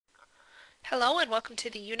Hello and welcome to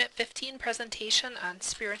the Unit 15 presentation on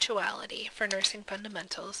spirituality for nursing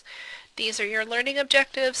fundamentals. These are your learning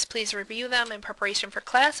objectives. Please review them in preparation for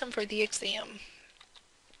class and for the exam.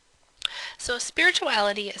 So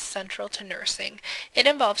spirituality is central to nursing. It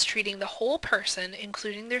involves treating the whole person,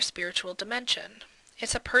 including their spiritual dimension.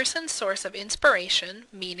 It's a person's source of inspiration,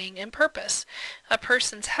 meaning, and purpose. A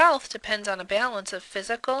person's health depends on a balance of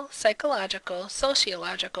physical, psychological,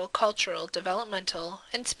 sociological, cultural, developmental,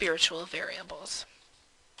 and spiritual variables.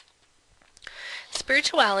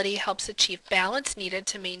 Spirituality helps achieve balance needed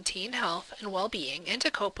to maintain health and well-being and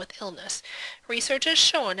to cope with illness. Research has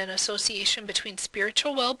shown an association between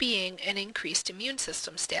spiritual well-being and increased immune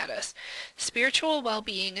system status. Spiritual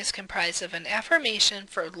well-being is comprised of an affirmation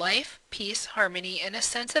for life, peace, harmony, and a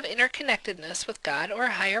sense of interconnectedness with God or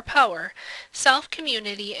a higher power, self,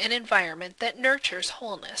 community, and environment that nurtures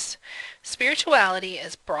wholeness. Spirituality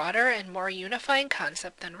is broader and more unifying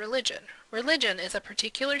concept than religion. Religion is a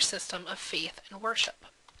particular system of faith and worship.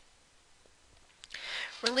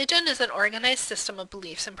 Religion is an organized system of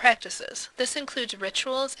beliefs and practices. This includes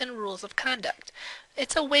rituals and rules of conduct.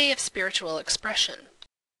 It's a way of spiritual expression.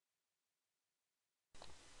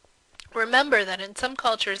 Remember that in some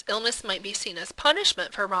cultures, illness might be seen as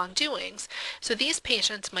punishment for wrongdoings, so these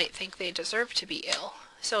patients might think they deserve to be ill,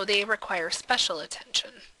 so they require special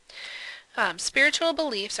attention. Spiritual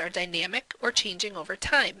beliefs are dynamic or changing over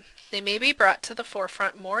time. They may be brought to the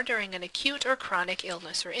forefront more during an acute or chronic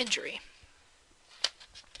illness or injury.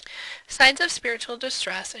 Signs of spiritual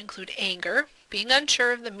distress include anger, being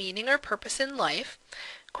unsure of the meaning or purpose in life,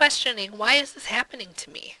 questioning, why is this happening to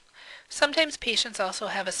me? Sometimes patients also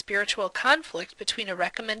have a spiritual conflict between a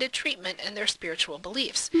recommended treatment and their spiritual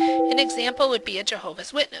beliefs. An example would be a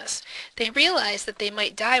Jehovah's Witness. They realize that they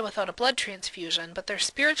might die without a blood transfusion, but their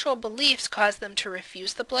spiritual beliefs cause them to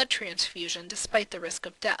refuse the blood transfusion despite the risk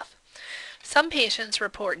of death. Some patients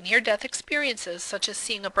report near-death experiences, such as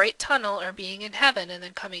seeing a bright tunnel or being in heaven and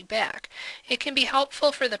then coming back. It can be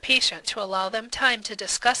helpful for the patient to allow them time to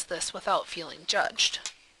discuss this without feeling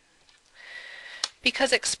judged.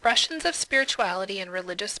 Because expressions of spirituality and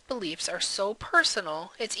religious beliefs are so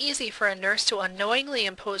personal, it's easy for a nurse to unknowingly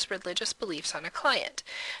impose religious beliefs on a client.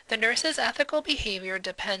 The nurse's ethical behavior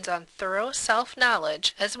depends on thorough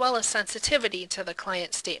self-knowledge as well as sensitivity to the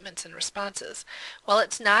client's statements and responses. While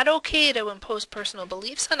it's not okay to impose personal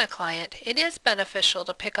beliefs on a client, it is beneficial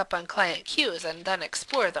to pick up on client cues and then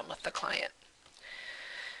explore them with the client.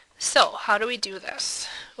 So, how do we do this?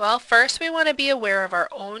 Well, first we want to be aware of our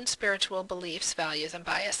own spiritual beliefs, values, and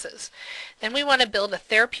biases. Then we want to build a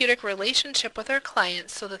therapeutic relationship with our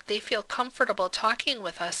clients so that they feel comfortable talking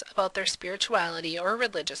with us about their spirituality or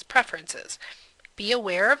religious preferences. Be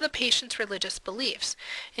aware of the patient's religious beliefs.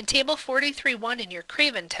 In Table 43.1 in your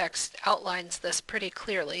Craven text outlines this pretty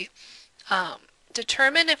clearly.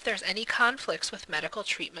 Determine if there's any conflicts with medical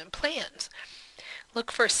treatment plans. Look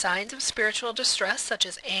for signs of spiritual distress such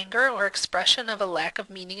as anger or expression of a lack of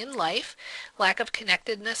meaning in life, lack of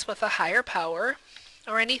connectedness with a higher power,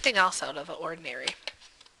 or anything else out of the ordinary.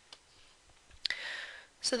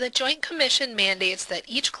 So the Joint Commission mandates that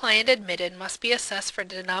each client admitted must be assessed for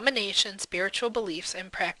denomination, spiritual beliefs,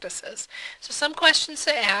 and practices. So some questions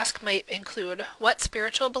to ask might include, what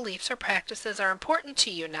spiritual beliefs or practices are important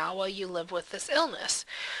to you now while you live with this illness?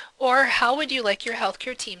 Or how would you like your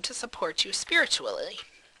healthcare team to support you spiritually?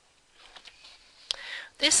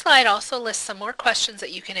 This slide also lists some more questions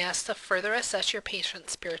that you can ask to further assess your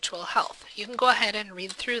patient's spiritual health. You can go ahead and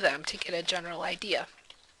read through them to get a general idea.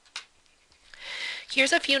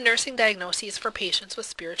 Here's a few nursing diagnoses for patients with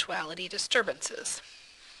spirituality disturbances.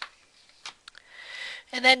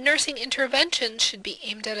 And then nursing interventions should be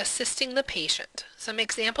aimed at assisting the patient. Some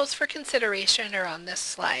examples for consideration are on this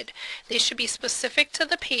slide. They should be specific to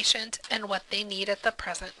the patient and what they need at the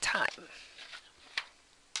present time.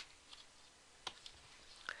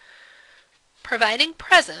 Providing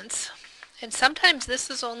presence, and sometimes this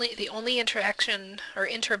is the only interaction or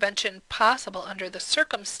intervention possible under the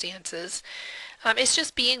circumstances, is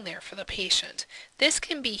just being there for the patient. This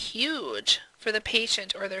can be huge for the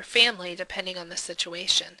patient or their family depending on the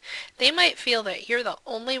situation. They might feel that you're the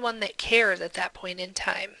only one that cares at that point in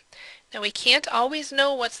time. Now we can't always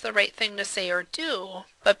know what's the right thing to say or do,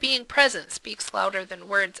 but being present speaks louder than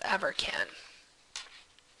words ever can.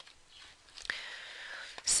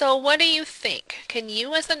 So what do you think? Can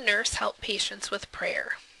you as a nurse help patients with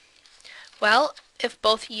prayer? Well, if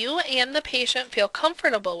both you and the patient feel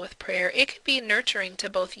comfortable with prayer, it can be nurturing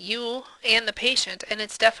to both you and the patient, and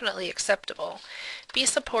it's definitely acceptable. Be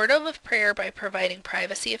supportive of prayer by providing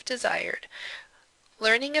privacy if desired.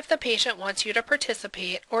 learning if the patient wants you to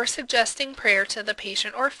participate, or suggesting prayer to the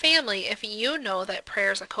patient or family if you know that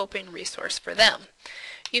prayer is a coping resource for them.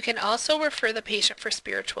 You can also refer the patient for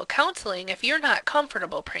spiritual counseling if you're not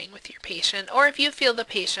comfortable praying with your patient or if you feel the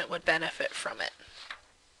patient would benefit from it.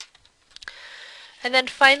 And then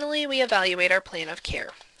finally, we evaluate our plan of care.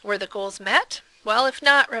 Were the goals met? Well, if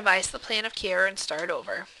not, revise the plan of care and start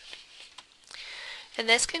over. And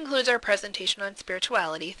this concludes our presentation on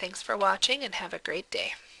spirituality. Thanks for watching and have a great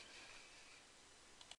day.